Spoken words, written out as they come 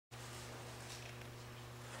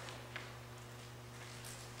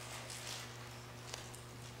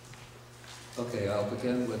Okay, I'll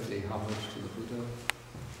begin with the homage to the Buddha.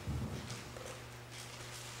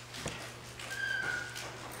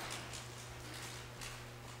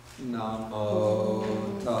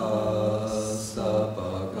 Namo tassa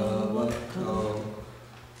bhagavato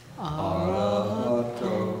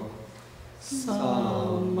arahato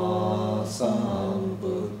samma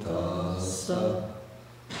sambuddhassa.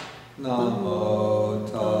 Namo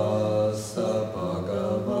tassa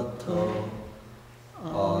bhagavato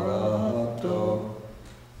arahato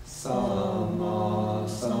samma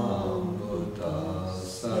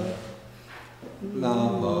sambuddhassa.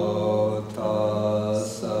 Namo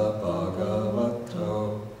tassa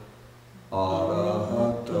bhagavato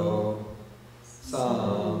arahato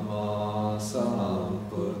samma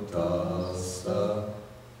sambuddhassa.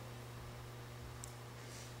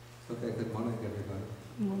 Okay, good morning everybody.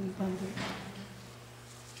 Good morning, Pandit.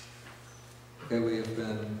 Okay, we have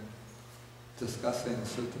been discussing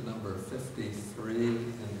Sutta number 53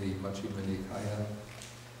 in the Majjhima Nikaya.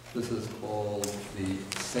 This is called the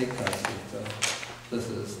Sekha Sutta. This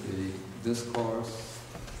is the discourse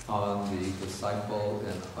on the disciple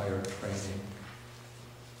in higher training.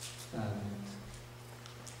 And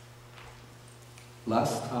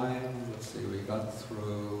last time, let's see, we got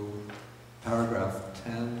through paragraph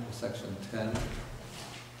 10, section 10,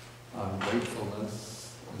 on gratefulness.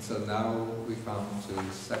 And so now we come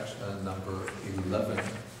to section number 11.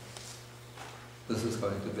 This is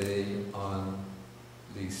going to be on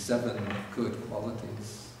the 7 good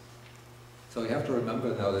qualities. So we have to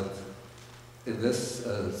remember now that in this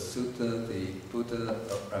sutta, the Buddha,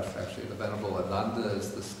 actually the Venerable Ananda, is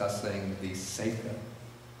discussing the Sekha.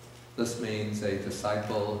 This means a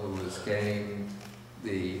disciple who has gained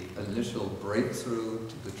the initial breakthrough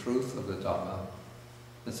to the truth of the Dhamma.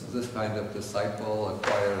 And so this kind of disciple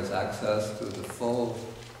acquires access to the full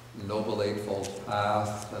Noble Eightfold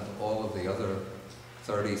Path and all of the other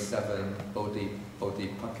 37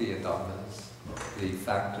 Bodhipakkhiya Dhammas, the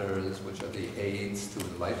factors which are the aids to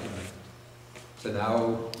enlightenment. So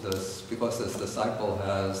now, because this disciple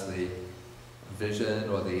has the vision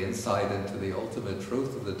or the insight into the ultimate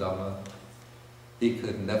truth of the Dhamma, he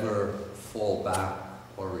could never fall back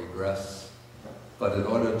or regress. But in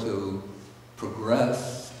order to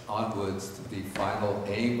progress onwards to the final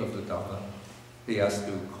aim of the Dhamma, he has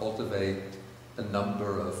to cultivate a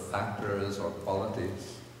number of factors or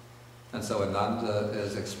qualities. And so Ananda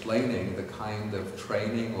is explaining the kind of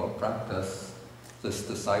training or practice this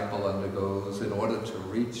disciple undergoes in order to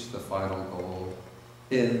reach the final goal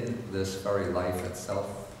in this very life itself.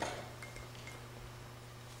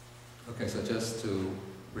 Okay, so just to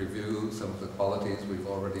review some of the qualities we've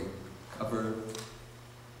already covered.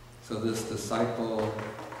 So this disciple,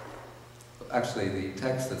 actually the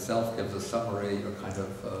text itself gives a summary or kind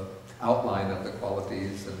of outline of the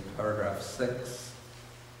qualities in paragraph 6.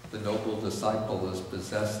 The noble disciple is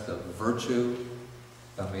possessed of virtue.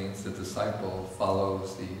 That means the disciple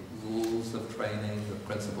follows the rules of training, the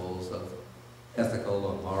principles of ethical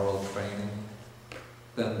or moral training.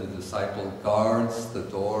 Then the disciple guards the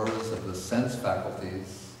doors of the sense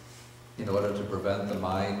faculties in order to prevent the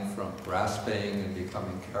mind from grasping and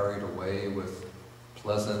becoming carried away with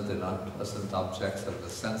pleasant and unpleasant objects of the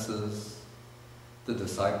senses. The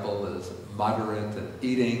disciple is moderate in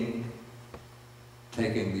eating,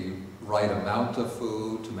 taking the right amount of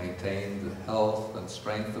food to maintain the health and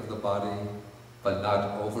strength of the body, but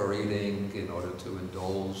not overeating in order to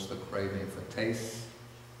indulge the craving for taste,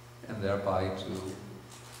 and thereby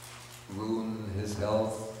to ruin his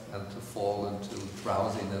health and to fall into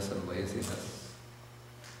drowsiness and laziness.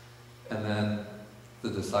 And then the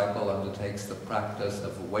disciple undertakes the practice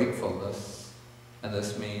of wakefulness, and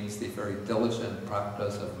this means the very diligent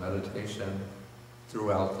practice of meditation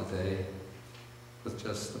throughout the day, with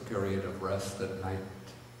just the period of rest at night.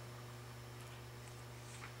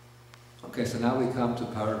 Okay, so now we come to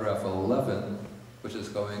paragraph 11, which is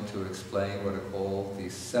going to explain what are called the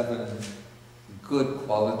 7 good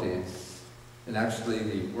qualities. And actually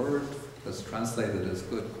the word that's translated as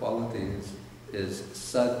good qualities is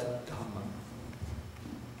sad dhamma.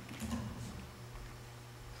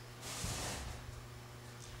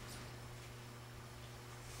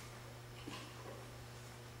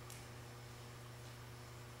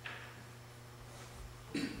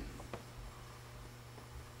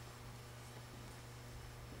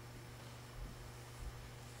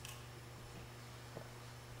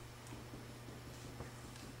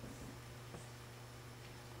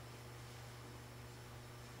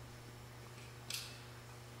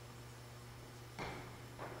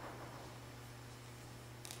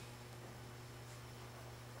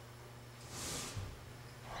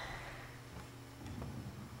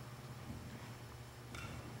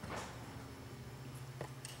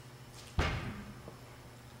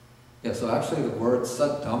 Yeah, so actually the word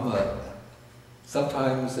Sat Dhamma,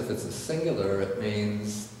 sometimes if it's a singular, it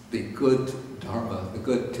means the good Dharma, the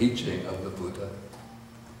good teaching of the Buddha.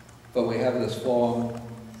 But we have this form,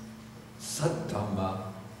 Sat Dhamma,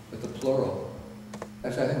 with the plural.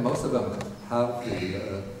 Actually, I think most of them have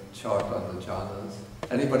the chart on the jhanas.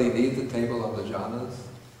 Anybody need the table on the jhanas?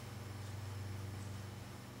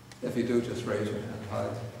 If you do, just raise your hand high.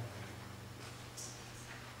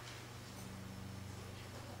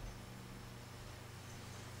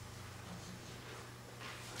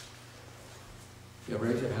 Yeah,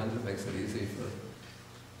 raise your hand, it makes it easy for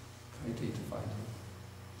IT to find you.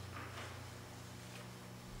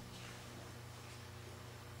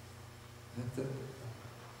 That's it.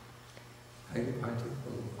 Heidi, find you.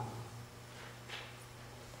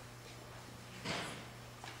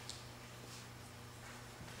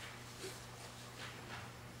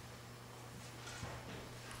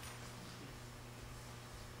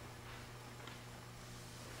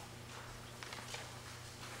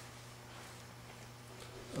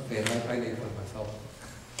 Okay, I need one myself.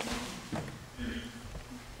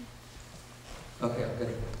 Okay, I'm getting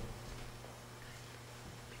it.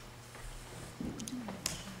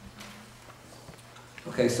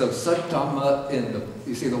 Okay, so Sat Dhamma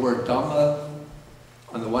you see the word Dhamma,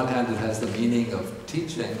 on the one hand it has the meaning of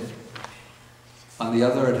teaching, on the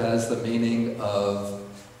other it has the meaning of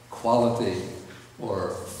quality or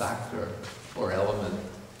factor or element.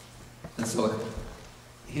 And so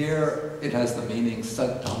here it has the meaning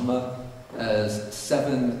Sat Dhamma as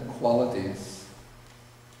 7 qualities.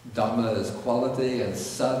 Dhamma is quality, and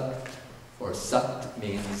Sat or Sat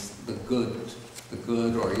means the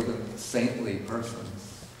good or even saintly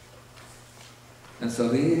persons. And so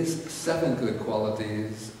these 7 good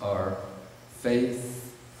qualities are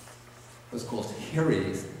faith, what's called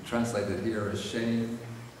hiri, translated here as shame,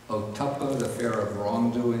 otapa, the fear of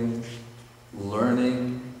wrongdoing,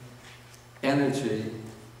 learning, energy,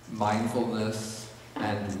 mindfulness,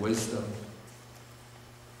 and wisdom.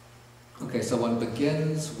 Okay, so one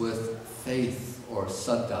begins with faith or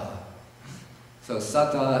saddha. So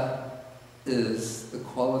saddha is the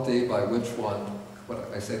quality by which one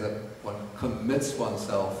commits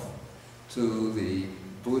oneself to the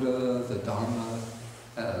Buddha, the Dharma,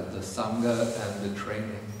 the Sangha, and the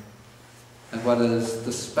training. And what is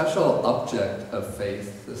the special object of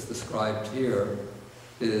faith, as described here,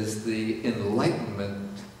 is the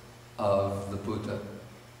enlightenment of the Buddha.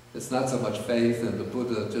 It's not so much faith in the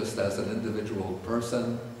Buddha just as an individual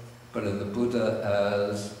person, but in the Buddha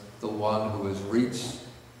as the one who has reached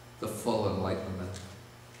the full enlightenment.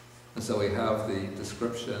 And so we have the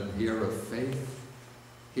description here of faith.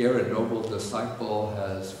 Here a noble disciple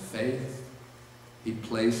has faith. He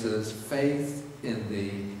places faith in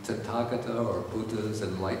the Tathagata or Buddha's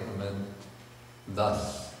enlightenment,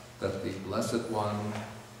 thus that the Blessed One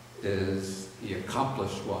is the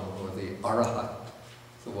accomplished one, or the Arahat,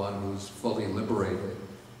 the one who's fully liberated,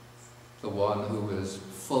 the one who is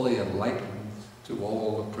fully enlightened to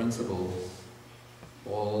all the principles,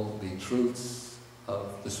 all the truths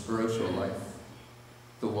of the spiritual life,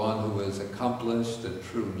 the one who is accomplished in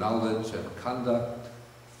true knowledge and conduct,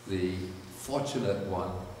 the fortunate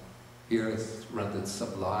one, here it's rendered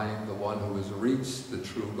sublime, the one who has reached the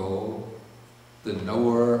true goal, the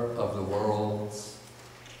knower of the worlds.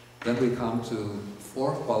 Then we come to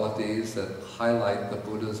 4 qualities that highlight the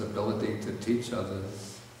Buddha's ability to teach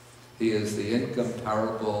others. He is the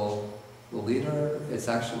incomparable leader. It's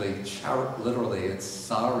actually, literally, it's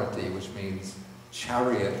sarati, which means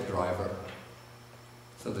chariot driver.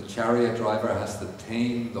 So the chariot driver has to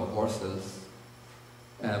tame the horses,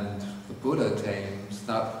 and the Buddha tames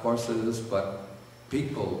not horses, but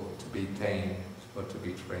people to be tamed or to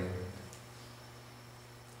be trained.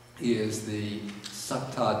 He is the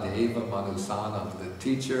Satta Deva Manusana, the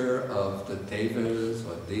teacher of the devas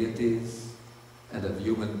or deities and of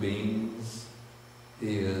human beings.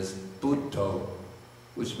 He is Buddho,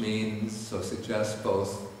 which means or suggests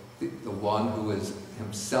both the one who is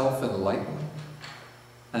himself enlightened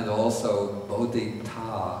and also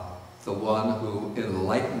Bodhita, the one who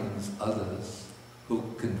enlightens others, who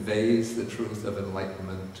conveys the truth of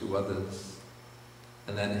enlightenment to others.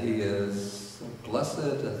 And then he is blessed.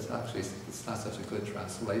 It's not such a good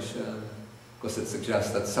translation, because it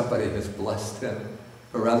suggests that somebody has blessed him,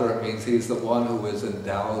 but rather it means he's the one who is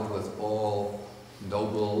endowed with all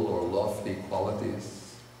noble or lofty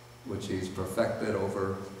qualities, which he's perfected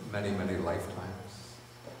over many, many lifetimes.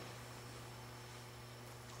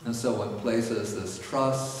 And so one places this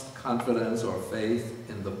trust, confidence, or faith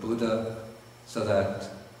in the Buddha, so that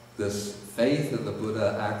this faith in the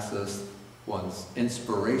Buddha acts as one's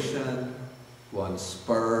inspiration, one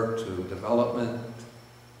spur to development,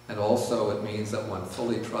 and also it means that one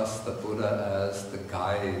fully trusts the Buddha as the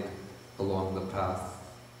guide along the path.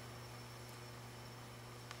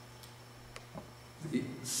 The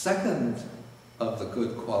second of the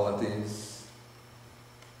good qualities,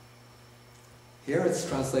 here it's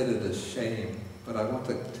translated as shame, but I want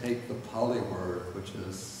to take the Pali word, which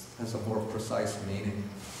has a more precise meaning.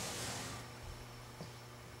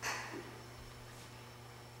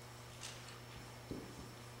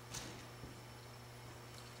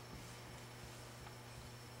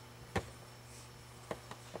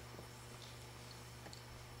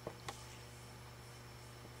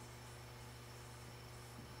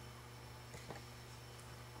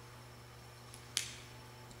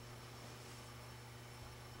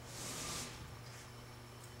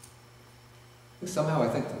 Somehow I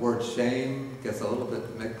think the word shame gets a little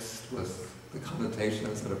bit mixed with the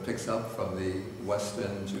connotations that it picks up from the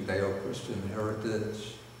Western Judeo-Christian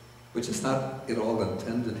heritage, which is not at all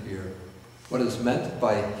intended here. What is meant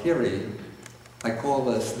by hiri, I call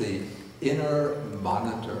this the inner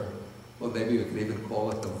monitor, or maybe we could even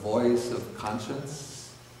call it the voice of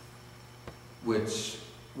conscience, which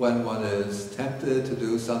when one is tempted to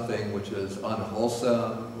do something which is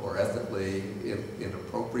unwholesome or ethically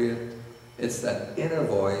inappropriate, it's that inner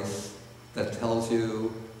voice that tells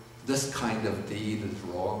you this kind of deed is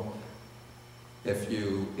wrong. If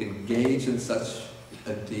you engage in such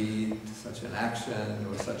a deed, such an action,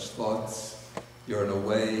 or such thoughts, you're in a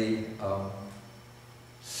way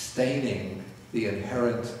staining the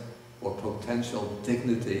inherent or potential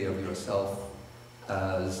dignity of yourself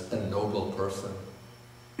as a noble person.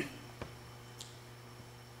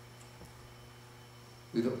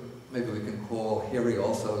 Maybe we can call hiri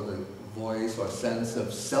also the voice or sense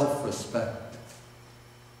of self-respect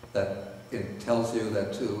that it tells you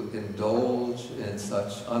that to indulge in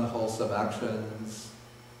such unwholesome actions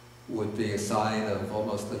would be a sign of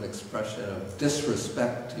almost an expression of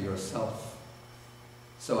disrespect to yourself.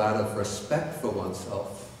 So out of respect for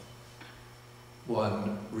oneself,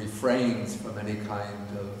 one refrains from any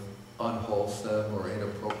kind of unwholesome or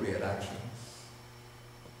inappropriate actions.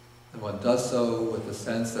 And one does so with the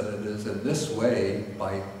sense that it is in this way,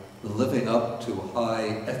 by living up to high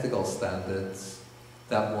ethical standards,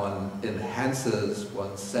 that one enhances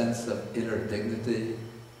one's sense of inner dignity,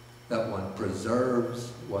 that one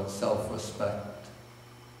preserves one's self-respect,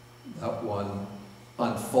 that one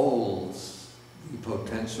unfolds the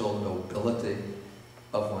potential nobility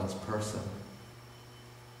of one's person.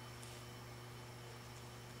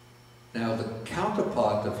 Now the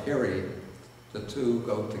counterpart of hiri, the two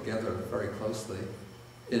go together very closely,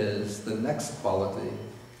 is the next quality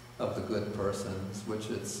of the good persons, which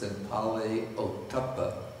is in Pali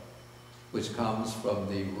ottappa, which comes from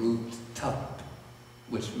the root tup,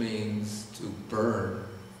 which means to burn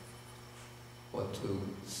or to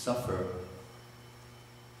suffer.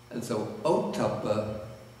 And so ottappa,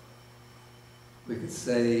 we could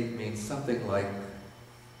say, means something like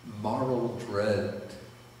moral dread,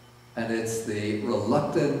 and it's the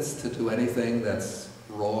reluctance to do anything that's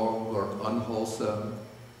wrong or unwholesome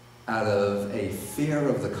out of a fear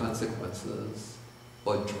of the consequences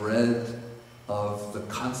or dread of the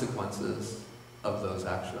consequences of those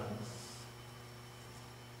actions.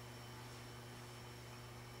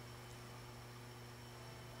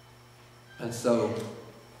 And so,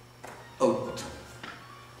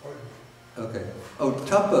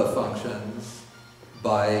 ottappa functions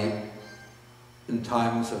by, in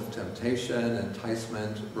times of temptation,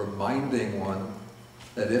 enticement, reminding one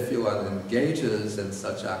that if one engages in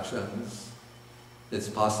such actions, it's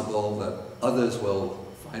possible that others will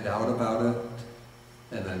find out about it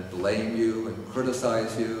and then blame you and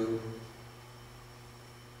criticize you.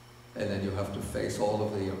 And then you have to face all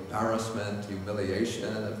of the embarrassment,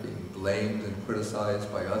 humiliation of being blamed and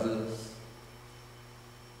criticized by others.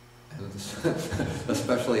 And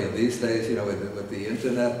especially in these days, with the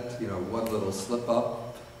internet, one little slip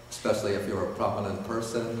up, especially if you're a prominent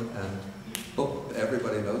person, and boom,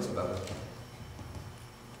 everybody knows about it.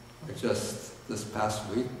 Like just this past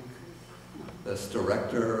week, this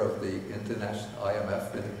director of the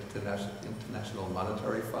IMF, International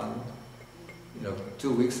Monetary Fund,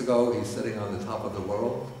 2 weeks ago he's sitting on the top of the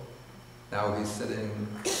world. Now he's sitting,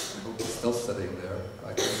 I hope he's still sitting there.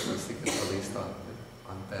 I think he gets released on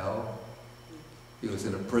bail. He was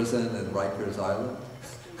in a prison in Rikers Island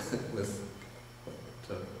with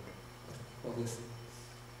all these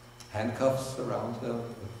handcuffs around him.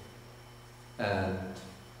 And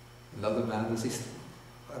another man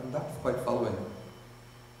I'm not quite following.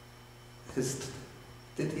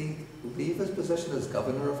 Did he leave his position as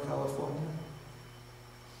governor of California?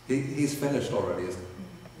 He's finished already, isn't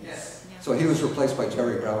he? Yes. So he was replaced by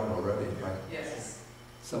Jerry Brown already, right? Yes.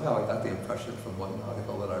 Somehow I got the impression from one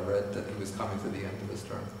article that I read that he was coming to the end of his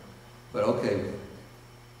term. But okay,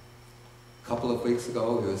 a couple of weeks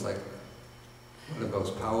ago, he was like one of the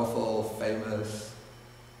most powerful, famous,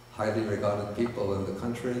 highly regarded people in the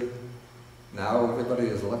country. Now everybody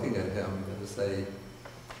is looking at him as a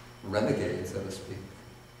renegade, so to speak.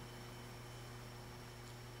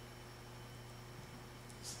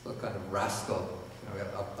 It's a kind of rascal, you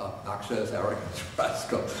know, obnoxious, arrogant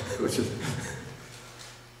rascal, which is...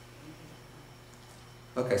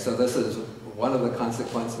 Okay, so this is one of the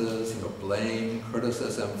consequences, you know, blame,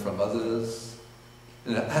 criticism from others.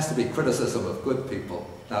 And it has to be criticism of good people,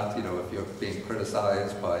 not, you know, if you're being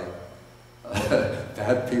criticized by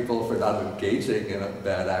bad people for not engaging in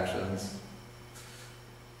bad actions.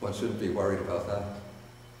 One shouldn't be worried about that.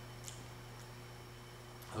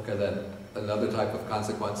 Okay, then another type of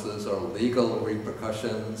consequences are legal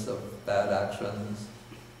repercussions of bad actions.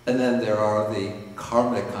 And then there are the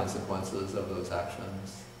karmic consequences of those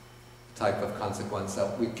actions. Type of consequence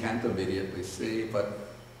that we can't immediately see, but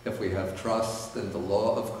if we have trust in the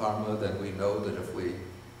law of karma, then we know that if we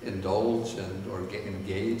indulge or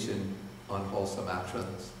engage in unwholesome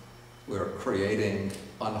actions, we're creating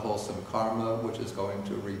unwholesome karma, which is going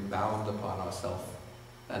to rebound upon ourselves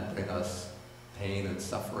and bring us pain and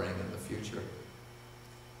suffering in the future.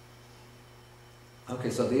 Okay,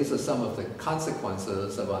 so these are some of the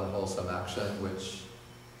consequences of unwholesome action which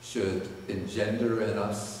should engender in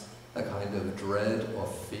us a kind of dread or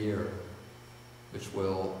fear which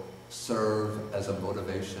will serve as a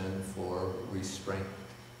motivation for restraint.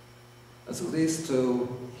 And so these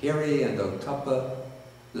two, hiri and ottappa,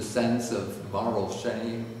 the sense of moral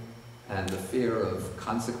shame and the fear of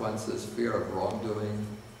consequences, fear of wrongdoing,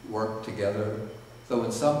 work together. So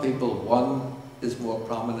in some people, one is more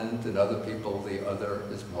prominent, in other people, the other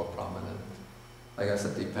is more prominent. I guess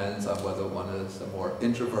it depends on whether one is a more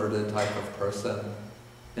introverted type of person.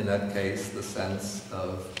 In that case, the sense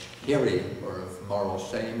of hiri, or of moral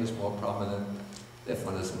shame, is more prominent. If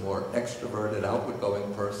one is a more extroverted,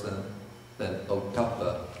 outward-going person, then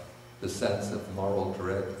ottappa, the sense of moral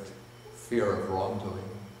dread, fear of wrongdoing,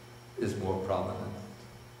 is more prominent.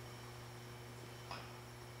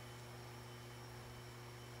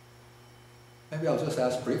 Maybe I'll just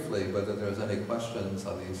ask briefly whether there's any questions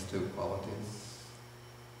on these two qualities.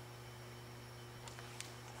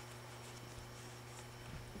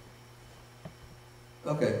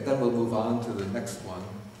 Okay, then we'll move on to the next one.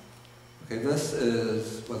 Okay, this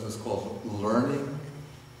is what is called learning.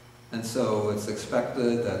 And so it's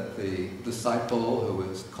expected that the disciple who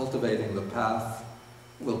is cultivating the path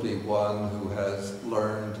will be one who has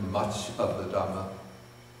learned much of the Dhamma.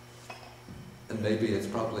 And maybe it's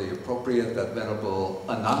probably appropriate that Venerable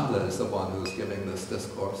Ananda is the one who's giving this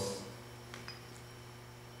discourse.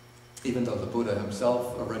 Even though the Buddha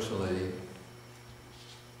himself originally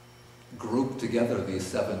grouped together these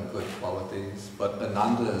 7 good qualities, but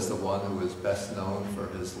Ananda is the one who is best known for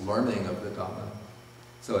his learning of the Dhamma.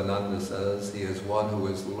 So Ananda says he is one who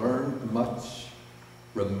has learned much,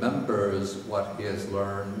 remembers what he has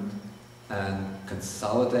learned, and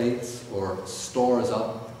consolidates or stores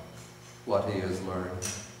up what he has learned.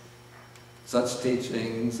 Such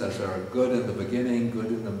teachings as are good in the beginning, good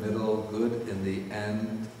in the middle, good in the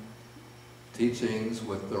end, teachings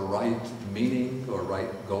with the right meaning or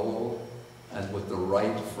right goal, and with the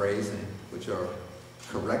right phrasing, which are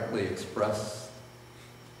correctly expressed,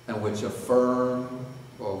 and which affirm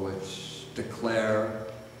or which declare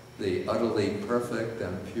the utterly perfect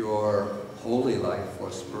and pure holy life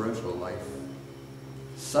or spiritual life.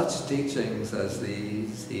 Such teachings as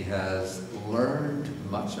these he has learned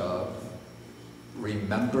much of,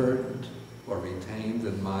 remembered or retained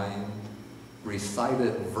in mind,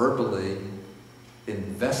 recited verbally,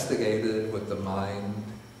 investigated with the mind,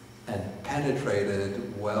 and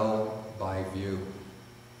penetrated well by view.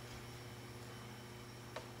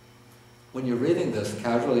 When you're reading this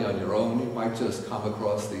casually on your own, you might just come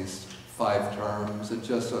across these 5 terms and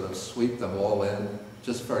just sort of sweep them all in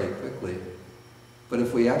just very quickly. But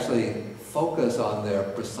if we actually focus on their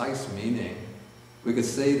precise meaning, we could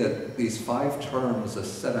see that these 5 terms are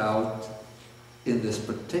set out in this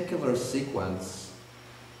particular sequence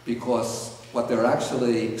because what they're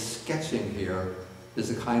actually sketching here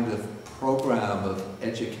is a kind of program of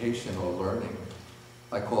education or learning.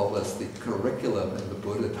 I call this the curriculum in the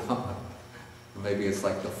Buddha Dhamma. Maybe it's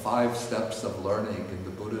like the 5 steps of learning in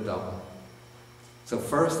the Buddha Dhamma. So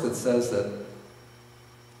first it says that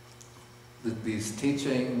these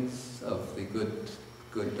teachings of the good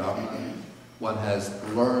Dhamma, one has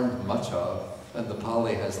learned much of. and the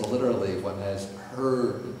Pali has literally one has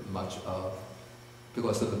heard much of,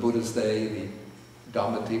 because in the Buddha's day the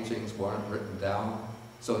Dhamma teachings weren't written down,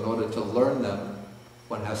 so in order to learn them,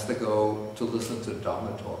 one has to go to listen to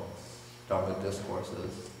Dhamma talks, Dhamma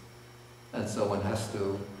discourses, and so one has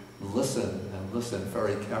to listen and listen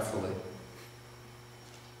very carefully.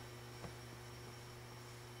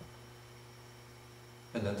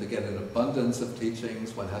 And then to get an abundance of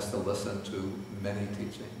teachings, one has to listen to many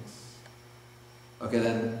teachings. Okay,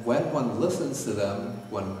 then when one listens to them,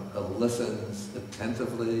 one listens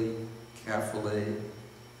attentively, carefully,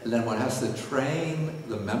 and then one has to train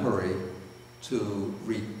the memory to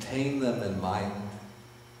retain them in mind.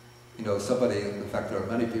 You know, in fact, there are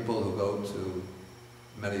many people who go to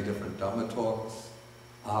many different Dhamma talks.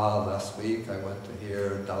 Last week I went to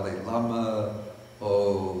hear Dalai Lama.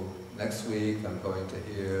 Oh, next week I'm going to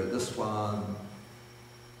hear this one.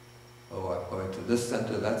 Oh, I'm going to this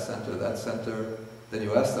center, that center, that center. Then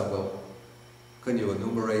you ask them, well, can you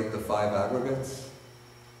enumerate the 5 aggregates?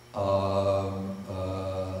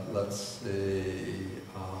 Let's see.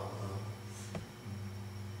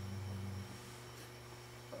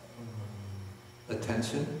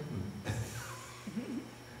 Attention.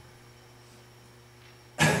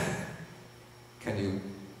 Can you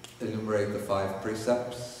enumerate the 5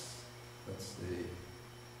 precepts? Let's see.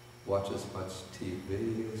 Watch as much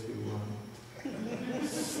TV as you want.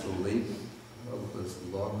 Sleep as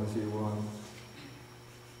long as you want.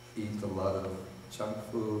 Eat a lot of junk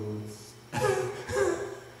foods.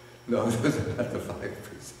 No, those are not the 5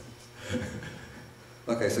 precepts.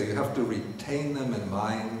 Okay, so you have to retain them in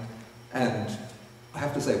mind, and I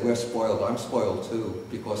have to say we're spoiled. I'm spoiled too,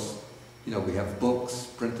 because you know, we have books,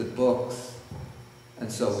 printed books, and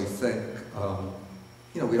so we think,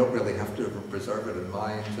 you know, we don't really have to preserve it in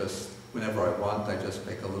mind. Just whenever I want, I just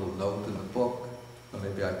make a little note in the book, or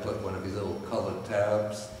maybe I put one of these little colored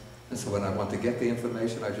tabs, and so when I want to get the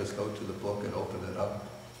information, I just go to the book and open it up,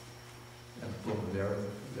 and boom, there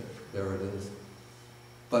it is.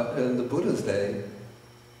 But in the Buddha's day,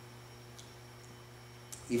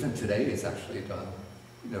 even today it's actually done.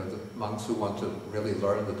 You know, the monks who want to really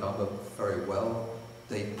learn the Dhamma very well,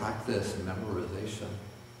 they practice memorization.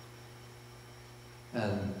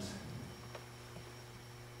 And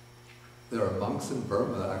there are monks in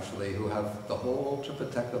Burma, actually, who have the whole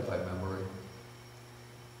Tripitaka by memory.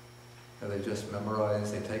 And they just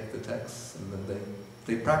memorize, they take the texts, and then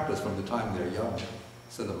they practice from the time they're young.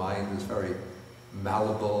 So the mind is very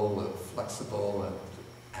malleable and flexible and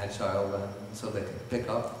agile, and so they can pick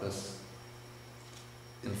up this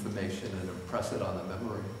information and impress it on the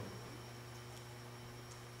memory.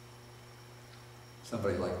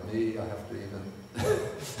 Somebody like me, I have to even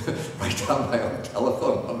write down my own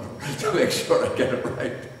telephone number to make sure I get it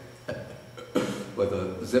right. With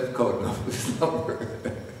a zip code number.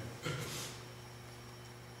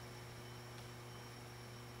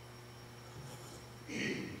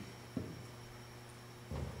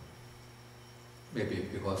 Maybe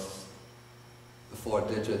because the 4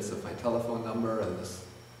 digits of my telephone number and the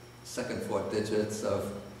second 4 digits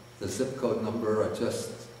of the zip code number are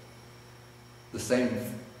just the same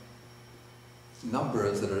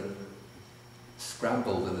numbers that are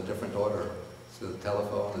scrambled in a different order. So the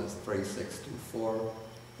telephone is 3624,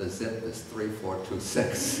 the zip is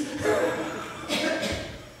 3426.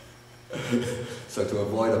 So to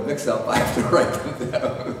avoid a mix-up, I have to write them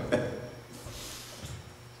down.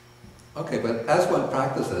 Okay, but as one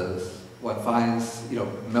practices, one finds, you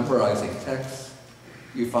know, memorizing texts,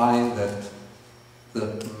 you find that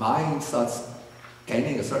the mind starts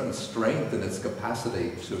gaining a certain strength in its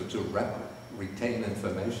capacity to retain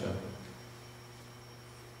information.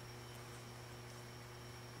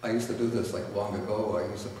 I used to do this like long ago.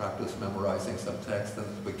 I used to practice memorizing some text, and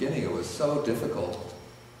at the beginning it was so difficult.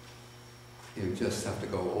 You just have to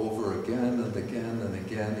go over again and again and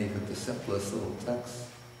again, even the simplest little texts.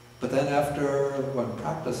 But then after one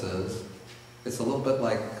practices, it's a little bit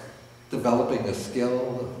like developing a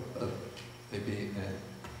skill, maybe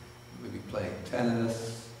playing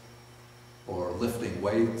tennis or lifting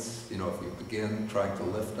weights. You know, if you begin trying to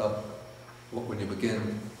lift up, when you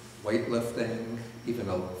begin weightlifting, even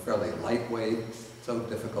a fairly light weight, it's so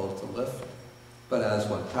difficult to lift. But as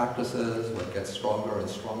one practices, one gets stronger and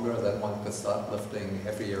stronger, then one can start lifting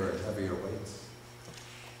heavier and heavier weights.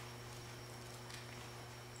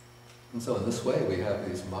 And so in this way, we have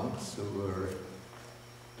these monks who are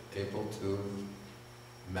able to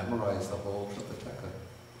memorize the whole Tripitaka.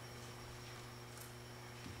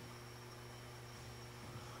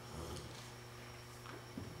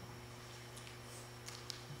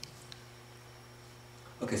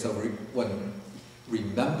 Okay, so one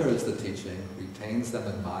remembers the teaching, retains them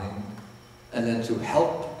in mind, and then to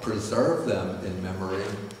help preserve them in memory,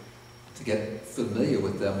 to get familiar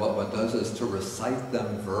with them, what one does is to recite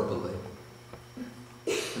them verbally.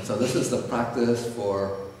 And so this is the practice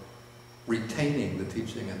for retaining the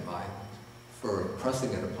teaching in mind, for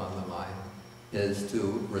impressing it upon the mind, is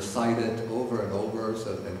to recite it over and over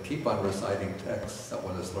and keep on reciting texts that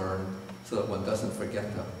one has learned so that one doesn't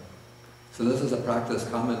forget them. So this is a practice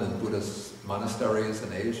common in Buddhist monasteries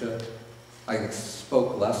in Asia. I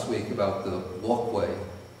spoke last week about the walkway,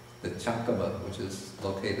 the chankama, which is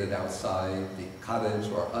located outside the cottage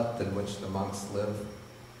or hut in which the monks live.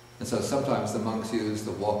 And so sometimes the monks use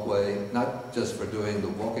the walkway not just for doing the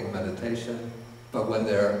walking meditation, but when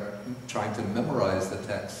they're trying to memorize the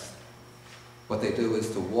text, what they do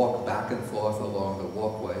is to walk back and forth along the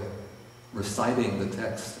walkway, reciting the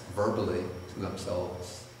text verbally to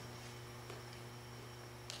themselves.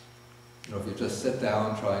 You know, if you just sit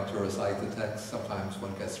down trying to recite the text, sometimes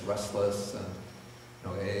one gets restless and, you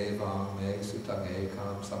know, evam me sutang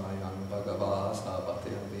ekam samayang bhagava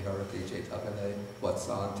savatiyam viharati jetavane, what's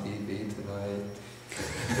on TV tonight?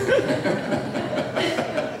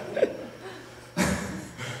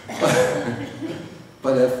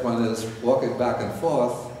 But if one is walking back and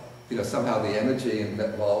forth, you know, somehow the energy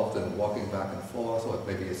involved in walking back and forth, or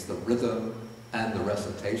maybe it's the rhythm and the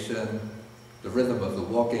recitation, the rhythm of the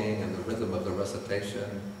walking and the rhythm of the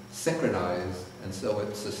recitation synchronize, and so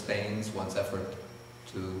it sustains one's effort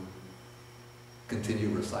to continue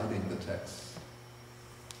reciting the text.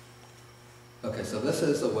 Okay, so this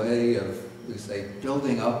is a way of, we say,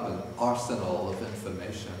 building up an arsenal of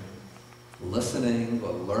information, listening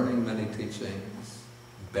or learning many teachings,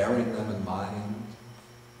 bearing them in mind,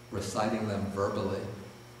 reciting them verbally.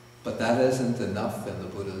 But that isn't enough in the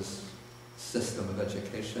Buddha's system of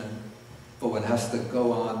education. But one has to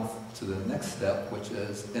go on to the next step, which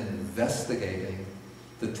is investigating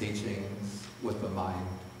the teachings with the mind.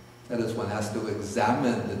 That is, one has to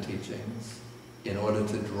examine the teachings in order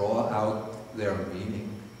to draw out their meaning,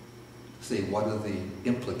 to see what are the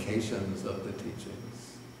implications of the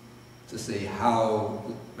teachings, to see how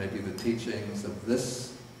maybe the teachings of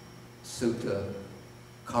this sutta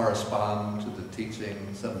correspond to the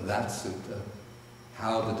teachings of that sutta,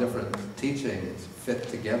 how the different teachings fit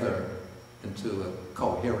together into a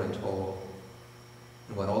coherent whole.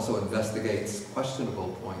 And one also investigates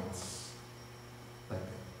questionable points, like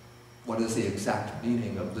what is the exact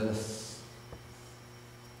meaning of this?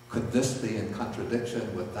 Could this be in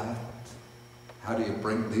contradiction with that? How do you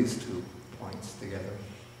bring these two points together?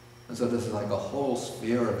 And so this is like a whole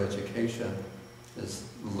sphere of education, is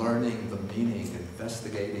learning the meaning,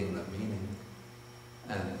 investigating the meaning,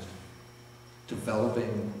 and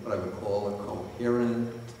developing what I would call a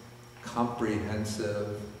coherent,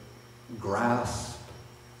 comprehensive grasp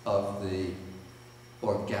of the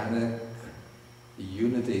organic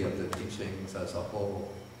unity of the teachings as a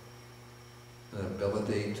whole, an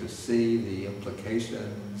ability to see the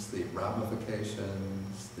implications, the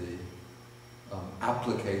ramifications, the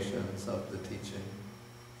applications of the teaching.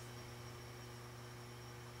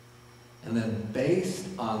 And then based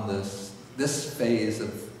on this phase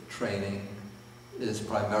of training is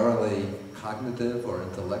primarily cognitive or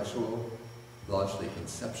intellectual, largely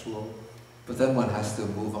conceptual. But then one has to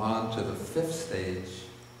move on to the fifth stage,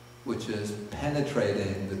 which is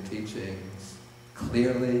penetrating the teachings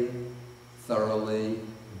clearly, thoroughly,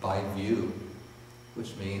 by view,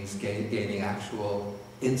 which means gaining actual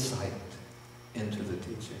insight into the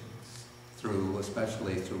teachings,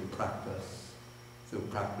 especially through practice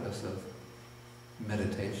of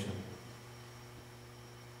meditation.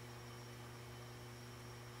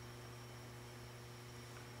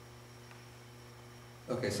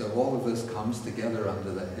 Okay, so all of this comes together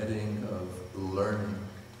under the heading of learning.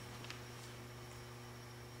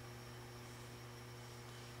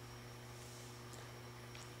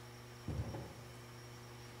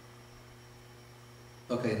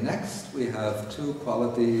 Okay, next we have two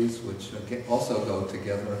qualities which also go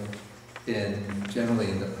together generally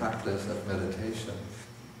in the practice of meditation.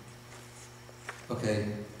 Okay,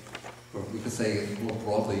 or we could say more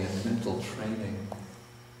broadly in mental training.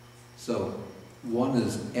 So one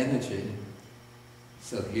is energy.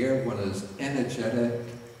 So here one is energetic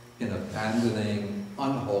in abandoning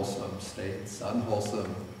unwholesome states,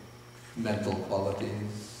 unwholesome mental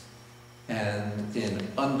qualities, and in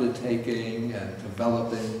undertaking and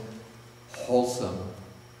developing wholesome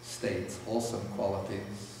states, wholesome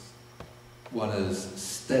qualities. One is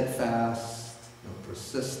steadfast,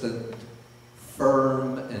 persistent,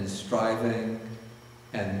 firm in striving,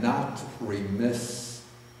 and not remiss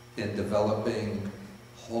in developing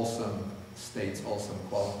wholesome states, wholesome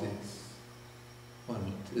qualities.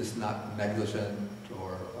 One is not negligent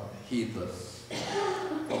or heedless,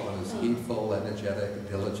 but one is heedful, energetic,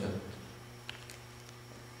 diligent.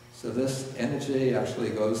 So this energy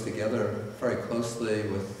actually goes together very closely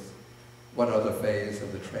with what other phase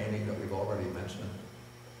of the training that we've already mentioned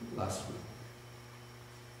last week.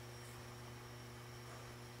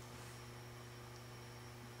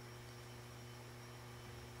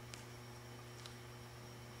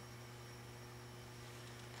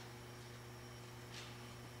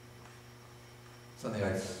 Something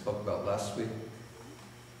I spoke about last week.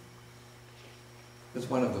 It's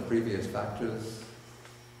one of the previous factors.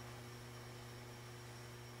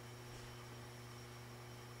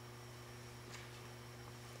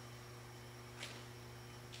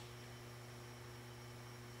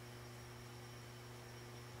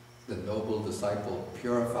 The noble disciple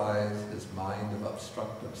purifies his mind of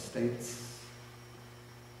obstructive states.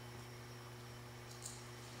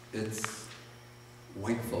 It's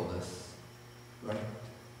wakefulness, right?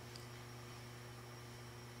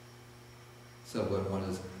 So when one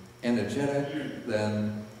is energetic,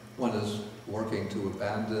 then one is working to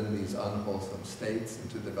abandon these unwholesome states and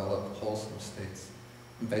to develop wholesome states.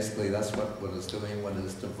 And basically that's what one is doing. One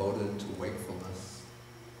is devoted to wakefulness.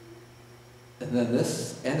 And then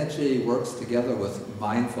this energy works together with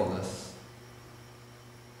mindfulness.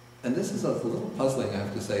 And this is a little puzzling, I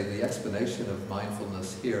have to say, the explanation of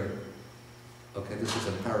mindfulness here. Okay, this is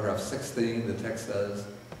in paragraph 16, the text says,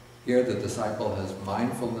 here the disciple has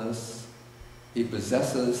mindfulness. He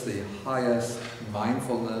possesses the highest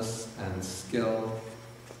mindfulness and skill.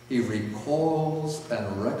 He recalls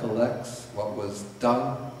and recollects what was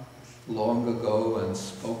done long ago and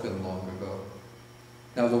spoken long ago.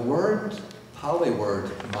 Now the word, Pali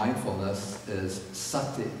word mindfulness is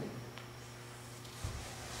sati.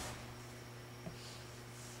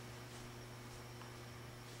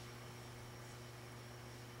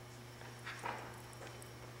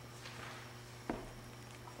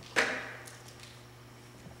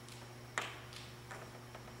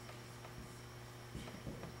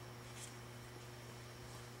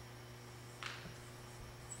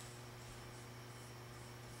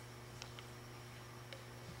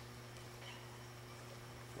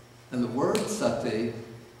 And the word sati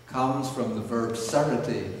comes from the verb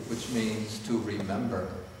sarati, which means to remember.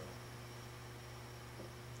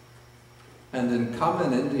 And in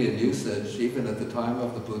common Indian usage, even at the time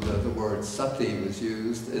of the Buddha, the word sati was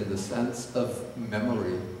used in the sense of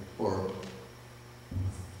memory or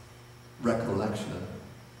recollection.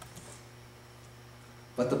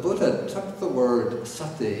 But the Buddha took the word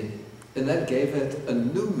sati and then gave it a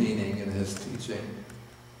new meaning in his teaching,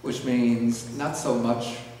 which means not so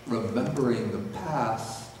much remembering the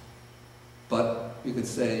past, but you could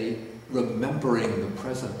say remembering the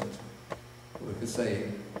present. We could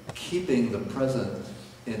say keeping the present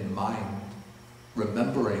in mind,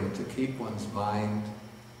 remembering to keep one's mind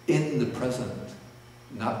in the present,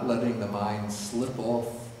 not letting the mind slip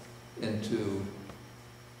off into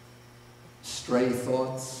stray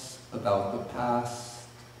thoughts about the past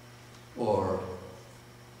or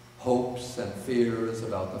hopes and fears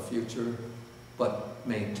about the future, but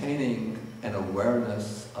maintaining an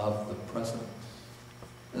awareness of the present.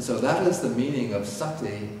 And so that is the meaning of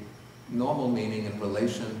sati, normal meaning in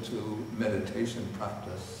relation to meditation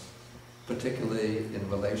practice, particularly in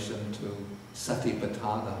relation to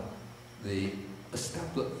satipatthana,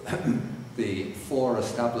 the four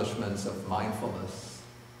establishments of mindfulness.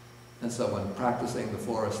 And so when practicing the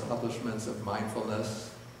four establishments of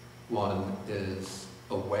mindfulness, one is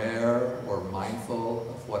aware or mindful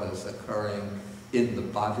of what is occurring in the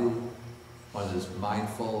body. One is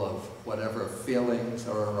mindful of whatever feelings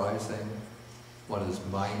are arising. One is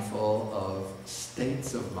mindful of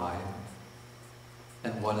states of mind.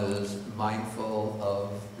 And one is mindful of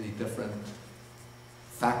the different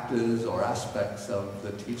factors or aspects of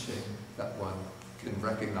the teaching that one can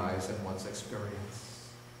recognize in one's experience.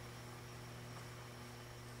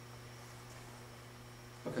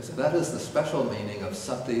 Okay, so that is the special meaning of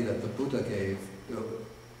sati that the Buddha gave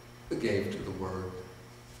to the word,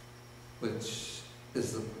 which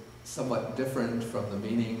is somewhat different from the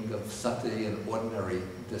meaning of sati in ordinary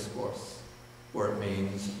discourse, where it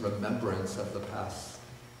means remembrance of the past.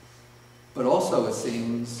 But also it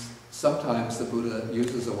seems sometimes the Buddha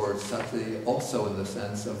uses the word sati also in the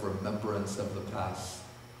sense of remembrance of the past,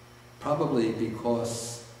 probably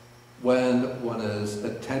because when one is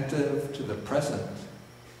attentive to the present,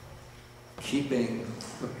 keeping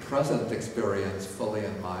the present experience fully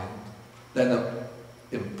in mind, then it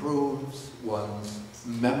improves one's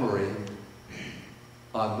memory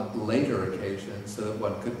on later occasions so that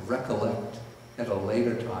one could recollect at a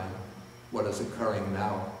later time what is occurring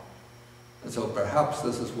now. And so perhaps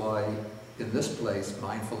this is why in this place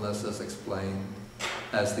mindfulness is explained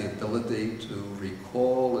as the ability to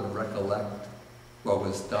recall and recollect what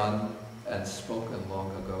was done and spoken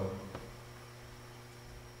long ago.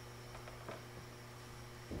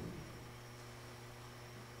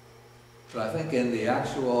 But I think in the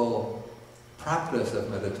actual practice of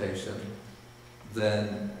meditation,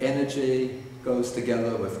 then energy goes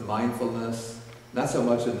together with mindfulness, not so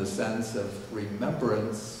much in the sense of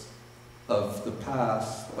remembrance of the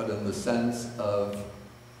past, but in the sense of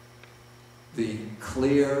the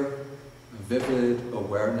clear, vivid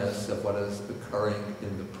awareness of what is occurring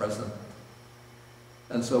in the present.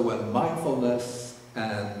 And so when mindfulness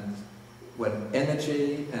and when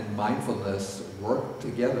energy and mindfulness work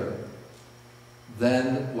together,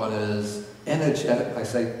 then one is energetic, I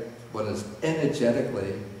say one is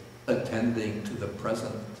energetically attending to the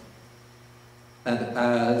present. And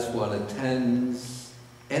as one attends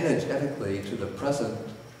energetically to the present,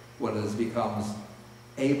 one becomes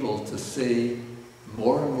able to see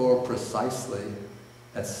more and more precisely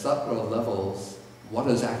at subtler levels what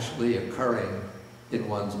is actually occurring in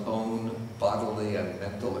one's own bodily and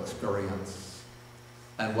mental experience.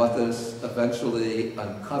 And what this eventually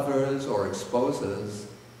uncovers or exposes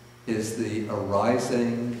is the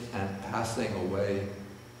arising and passing away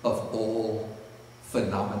of all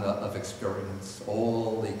phenomena of experience,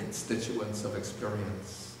 all the constituents of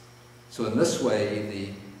experience. So in this way, the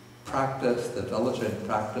practice, the diligent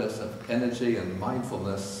practice of energy and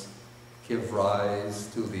mindfulness give rise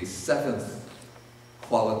to the seventh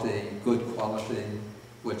quality, good quality,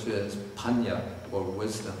 which is panya, or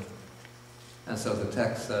wisdom. And so the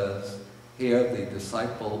text says, here the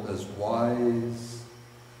disciple is wise,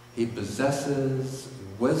 he possesses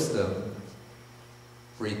wisdom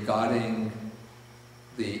regarding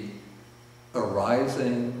the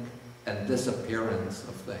arising and disappearance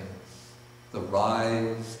of things, the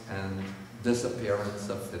rise and disappearance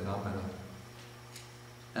of phenomena.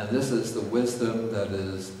 And this is the wisdom that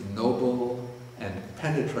is noble and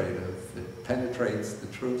penetrative. It penetrates the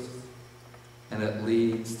truth, and it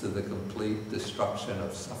leads to the complete destruction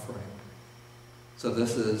of suffering. So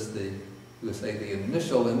this is the, we would say, the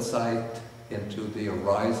initial insight into the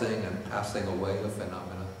arising and passing away of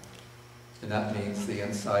phenomena. And that means the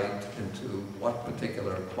insight into what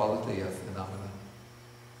particular quality of phenomena.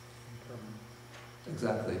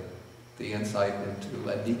 Exactly. The insight into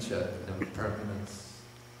anicca and impermanence.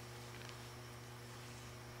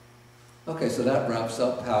 Okay, so that wraps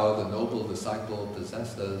up how the noble disciple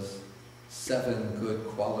possesses 7 good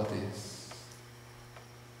qualities.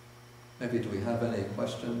 Maybe do we have any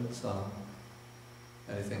questions on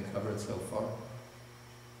anything covered so far?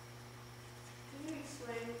 Can you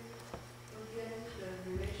explain again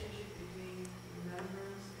the relationship between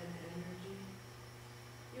remembrance and energy?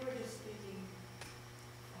 You were just speaking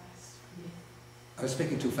fast. I was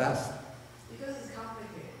speaking too fast. Because it's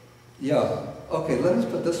complicated. Yeah. Okay, let us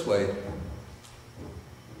put it this way.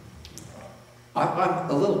 I'm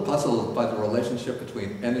a little puzzled by the relationship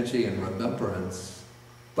between energy and remembrance,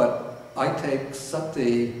 but I take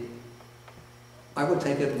sati, I would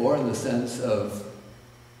take it more in the sense of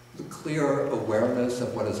the clear awareness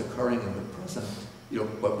of what is occurring in the present. You know,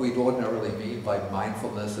 what we'd ordinarily mean by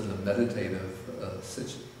mindfulness in the meditative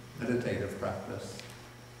practice.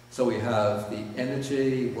 So we have the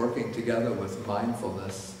energy working together with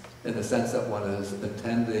mindfulness in the sense that one is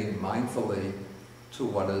attending mindfully to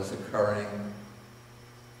what is occurring,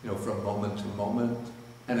 you know, from moment to moment.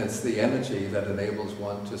 And it's the energy that enables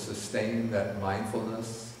one to sustain that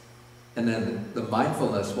mindfulness. And then the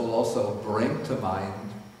mindfulness will also bring to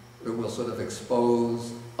mind, it will sort of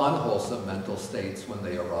expose unwholesome mental states when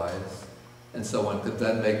they arise. And so one could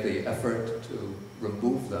then make the effort to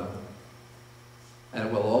remove them. And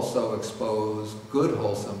it will also expose good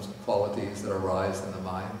wholesome qualities that arise in the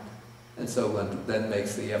mind. And so one then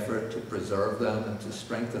makes the effort to preserve them and to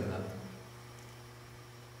strengthen them.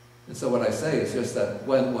 And so what I say is just that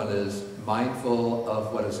when one is mindful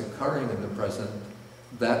of what is occurring in the present,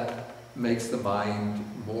 that makes the mind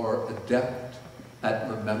more adept at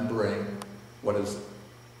remembering what is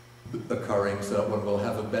occurring so that one will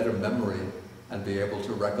have a better memory and be able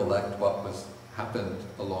to recollect what was happened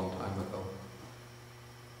a long time ago.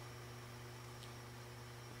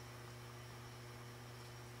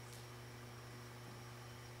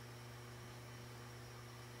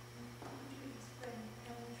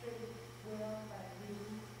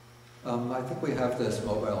 I think we have this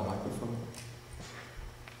mobile microphone.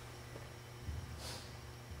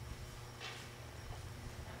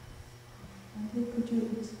 Could you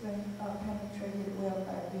explain penetrated well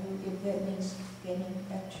by view, if that means gaining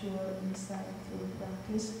actual insight through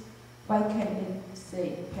practice? Why can't it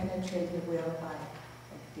say penetrated well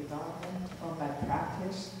by development or by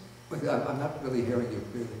practice? Wait, I'm not really hearing you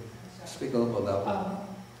clearly. Speak a little more loudly.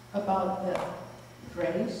 About the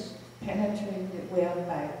phrase, penetrated well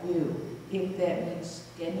by view, if that means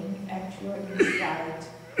gaining actual insight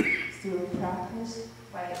through practice,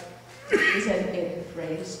 why isn't it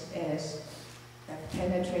phrased as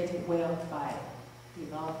penetrated well by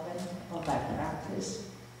development or by practice,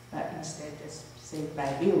 but instead just say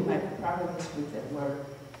by view? My problem is with the word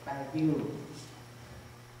by view.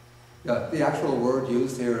 Yeah, the actual word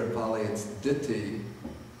used here in Pali is ditti,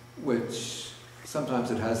 which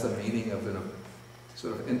sometimes it has the meaning of a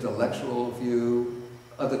sort of intellectual view,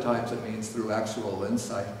 other times it means through actual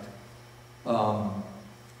insight.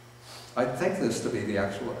 I take this to be the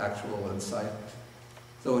actual insight.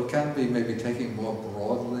 So it can be maybe taking more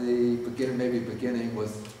broadly, beginning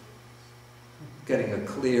with getting a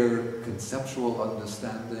clear conceptual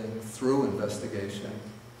understanding through investigation,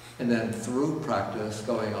 and then through practice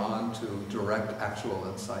going on to direct actual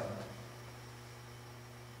insight.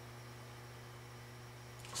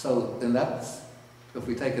 So if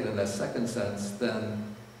we take it in that second sense,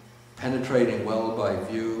 then penetrating well by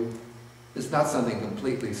view is not something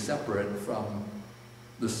completely separate from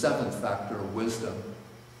the seventh factor, wisdom.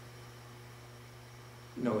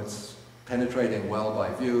 You know, it's penetrating well by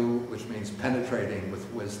view, which means penetrating with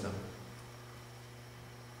wisdom.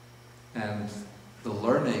 And the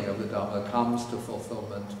learning of the Dhamma comes to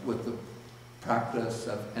fulfillment with the practice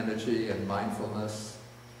of energy and mindfulness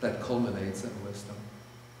that culminates in wisdom.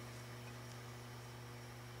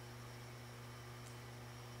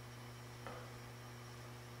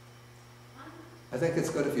 I think it's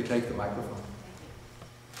good if you take the microphone.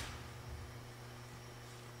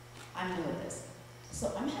 I'm new at this.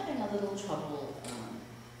 So I'm having a little trouble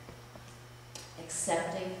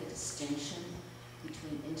accepting the distinction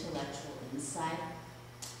between intellectual insight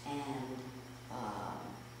and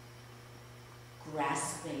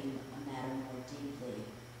grasping a matter more deeply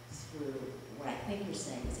through what I think you're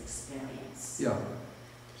saying is experience. Yeah.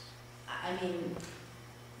 I mean,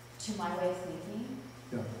 to my way of thinking,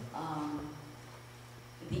 Yeah.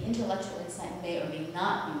 The intellectual insight may or may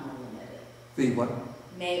not be more limited. The what?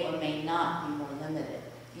 May or may not be more limited.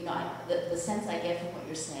 You know, the sense I get from what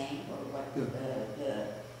you're saying, or what The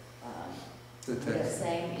what you're text.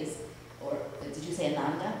 saying is, or did you say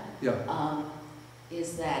Ananda? Yeah.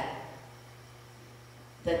 Is that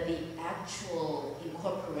the actual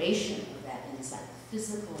incorporation of that insight,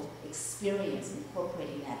 physical experience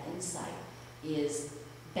incorporating that insight, is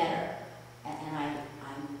better, and I'm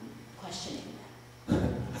questioning that.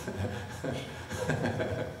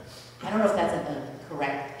 I don't know if that's a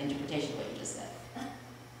correct interpretation of what you just said.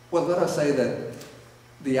 Well, let us say that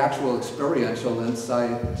the actual experiential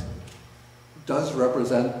insight does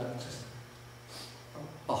represent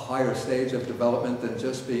a higher stage of development than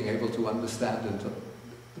just being able to understand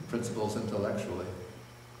the principles intellectually.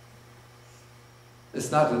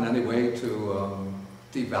 It's not in any way to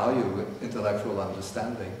devalue intellectual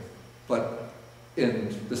understanding, but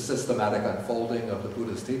in the systematic unfolding of the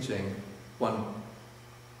Buddha's teaching, one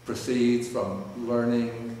proceeds from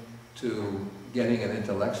learning to getting an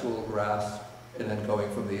intellectual grasp, and then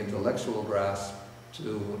going from the intellectual grasp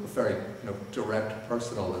to a very direct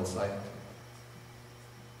personal insight.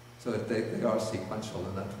 So they are sequential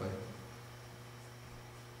in that way.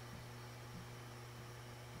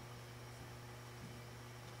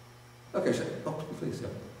 Okay, so, please, yeah.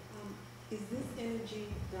 Is this energy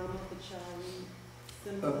Dhammapachari?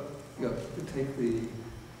 Yeah, you can take the...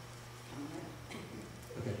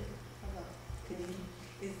 Okay.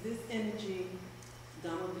 Is this energy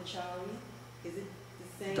Dhammapachari? Is it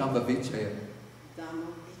the same? Dhammavicaya.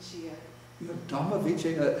 Dhammavicaya.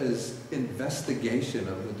 Dhammavicaya is investigation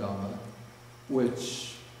of the Dhamma,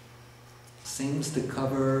 which seems to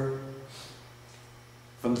cover,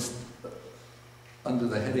 under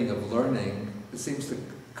the heading of learning, it seems to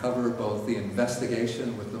cover both the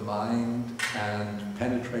investigation with the mind and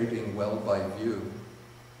penetrating well by view.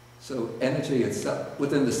 So energy itself,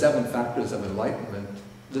 within the 7 factors of enlightenment,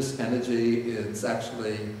 this energy is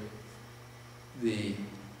actually the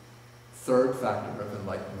 3rd factor of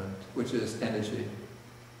enlightenment, which is energy.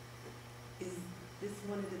 Is this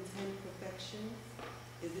one of the 10 perfections?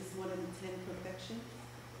 Is this one of the 10 perfections?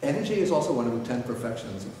 Energy is also one of the 10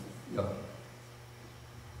 perfections. Yeah.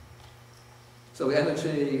 So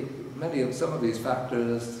energy, some of these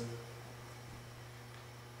factors,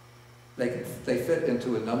 they fit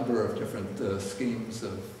into a number of different schemes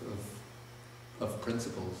of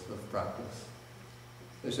principles of practice.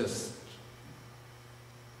 It's just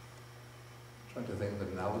trying to think of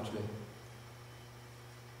an analogy.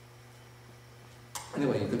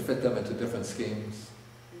 Anyway, you could fit them into different schemes,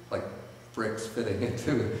 like bricks fitting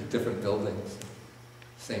into different buildings.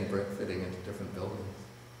 Same brick fitting into different buildings.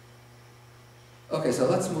 Okay, so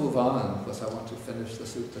let's move on, because I want to finish the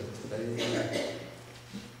sutta today.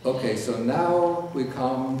 Okay, so now we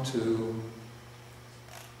come to,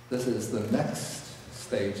 this is the next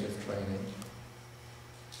stage of training.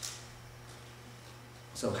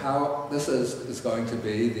 So how, this is going to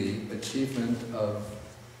be the achievement of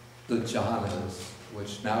the jhanas,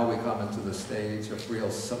 which now we come into the stage of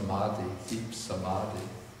real samadhi, deep samadhi.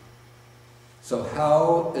 So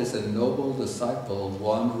how is a noble disciple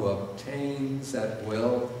one who obtains at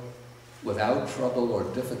will, without trouble or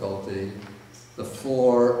difficulty, the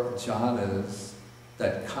 4 jhanas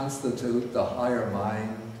that constitute the higher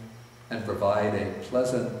mind and provide a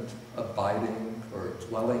pleasant abiding or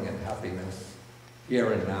dwelling in happiness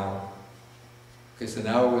here and now? Okay, so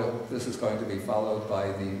now this is going to be followed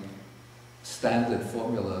by the standard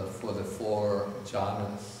formula for the 4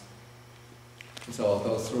 jhanas. And so I'll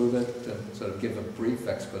go through it and sort of give a brief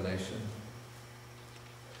explanation.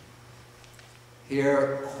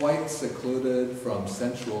 Here, quite secluded from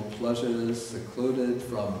sensual pleasures, secluded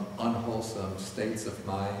from unwholesome states of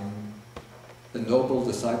mind, the noble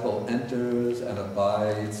disciple enters and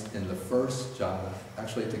abides in the first jhana.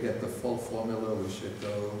 Actually, to get the full formula, we should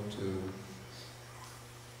go to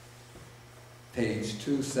page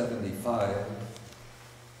 275,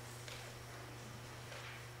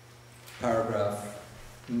 paragraph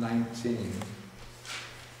 19.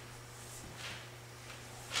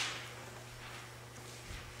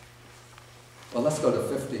 Well, let's go to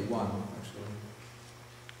 51, actually.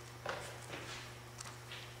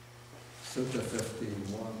 Sutta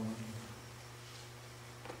 51.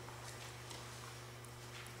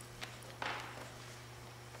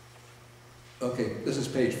 Okay, this is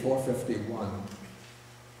page 451.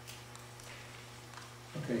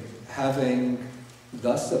 Okay, having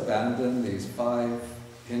thus abandoned these 5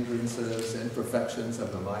 hindrances, imperfections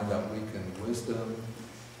of the mind that weaken wisdom,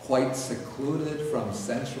 quite secluded from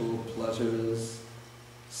sensual pleasures,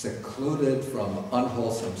 secluded from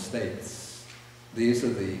unwholesome states. These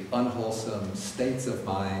are the unwholesome states of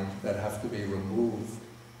mind that have to be removed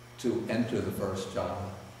to enter the first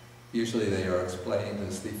jhana. Usually they are explained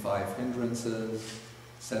as the 5 hindrances: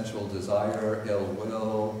 sensual desire, ill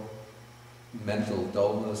will, mental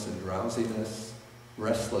dullness and drowsiness,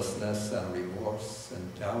 restlessness and remorse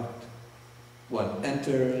and doubt. One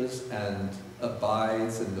enters and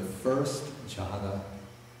abides in the first jhana,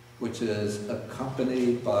 which is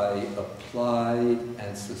accompanied by applied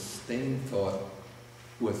and sustained thought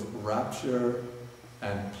with rapture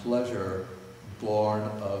and pleasure born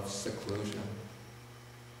of seclusion.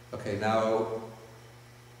 Okay, now,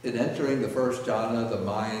 in entering the first jhana, the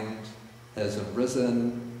mind has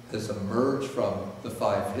arisen, has emerged from the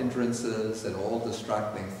 5 hindrances and all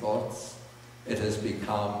distracting thoughts. It has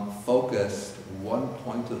become focused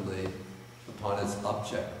one-pointedly upon its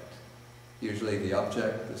object. Usually the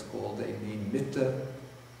object is called a nimitta.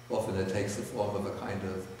 Often it takes the form of a kind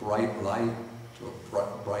of bright light or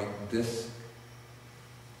bright disk.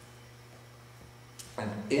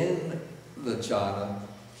 And in the jhana,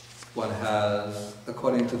 one has,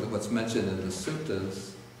 according to what's mentioned in the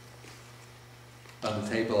suttas, on the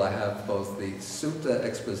table I have both the sutta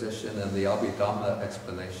exposition and the Abhidhamma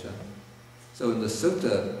explanation. So in the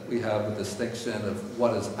sutta, we have a distinction of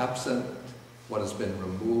what is absent, what has been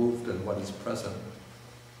removed, and what is present.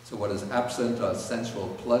 So what is absent are sensual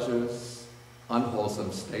pleasures,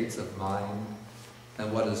 unwholesome states of mind,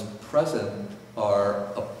 and what is present are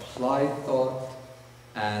applied thought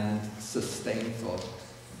and sustained thought.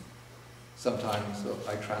 Sometimes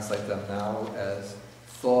I translate them now as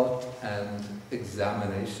thought and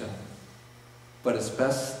examination. But it's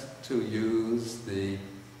best to use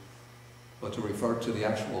or to refer to the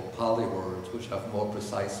actual Pali words, which have more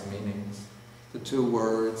precise meanings. The 2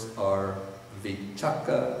 words are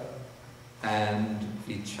vitakka and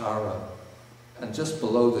vichara. And just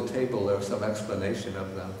below the table there's some explanation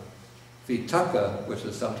of them. Vitakka, which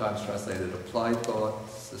is sometimes translated applied thought,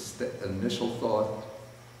 initial thought,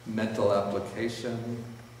 mental application.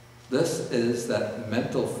 This is that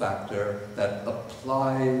mental factor that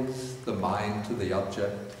applies the mind to the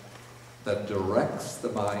object, that directs the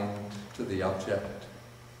mind to the object,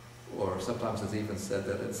 or sometimes it's even said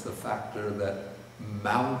that it's the factor that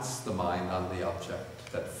mounts the mind on the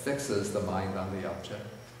object, that fixes the mind on the object.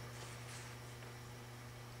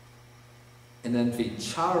 And then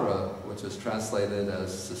vichara, which is translated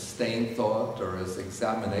as sustained thought or as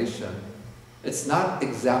examination, It's not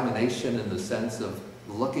examination in the sense of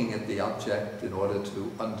looking at the object in order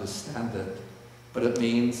to understand it, but it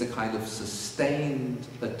means a kind of sustained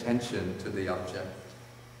attention to the object.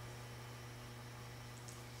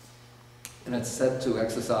 And it's said to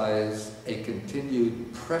exercise a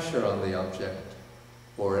continued pressure on the object,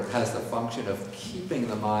 or it has the function of keeping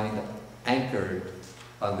the mind anchored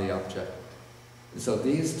on the object. And so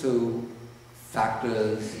these two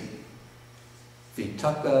factors,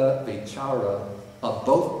 vitakka, vichara, are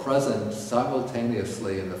both present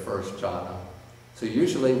simultaneously in the first jhana. So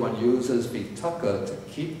usually one uses vitakka to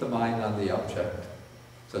keep the mind on the object.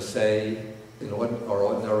 So say, in our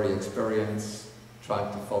ordinary experience,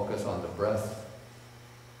 trying to focus on the breath.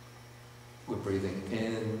 We're breathing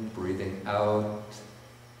in, breathing out.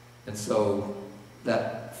 And so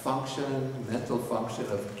that function, mental function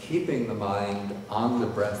of keeping the mind on the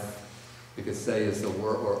breath, we could say is the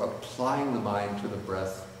work, or applying the mind to the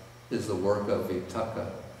breath, is the work of vitakka.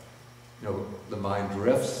 You know, the mind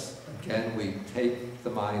drifts, again we take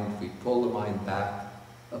the mind, we pull the mind back,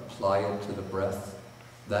 apply it to the breath.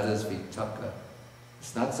 That is vitakka.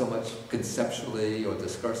 It's not so much conceptually or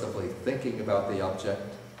discursively thinking about the object,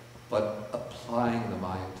 but applying the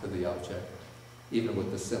mind to the object, even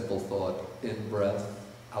with the simple thought, in breath,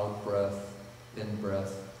 out breath, in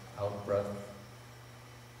breath, out breath.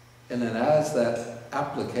 And then as that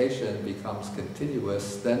application becomes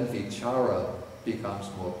continuous, then vichara becomes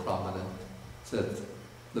more prominent, so that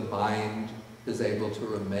the mind is able to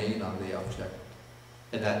remain on the object.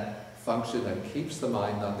 And that function that keeps the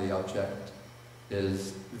mind on the object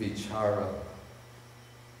is vichara.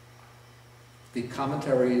 The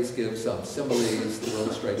commentaries give some similes to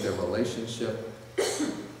illustrate their relationship.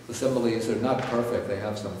 The similes are not perfect, they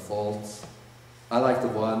have some faults. I like the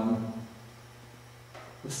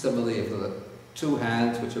simile of the two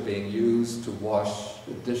hands which are being used to wash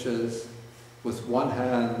the dishes. With one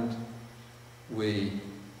hand, we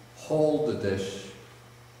hold the dish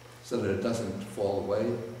so that it doesn't fall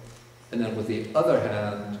away. And then with the other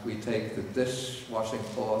hand, we take the dishwashing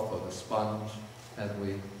cloth or the sponge and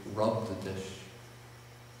we rub the dish.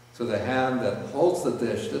 So the hand that holds the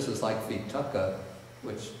dish, this is like vitakka,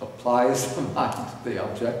 which applies the mind to the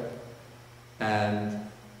object. And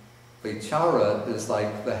vichara is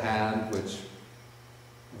like the hand which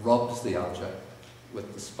rubs the object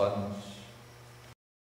with the sponge.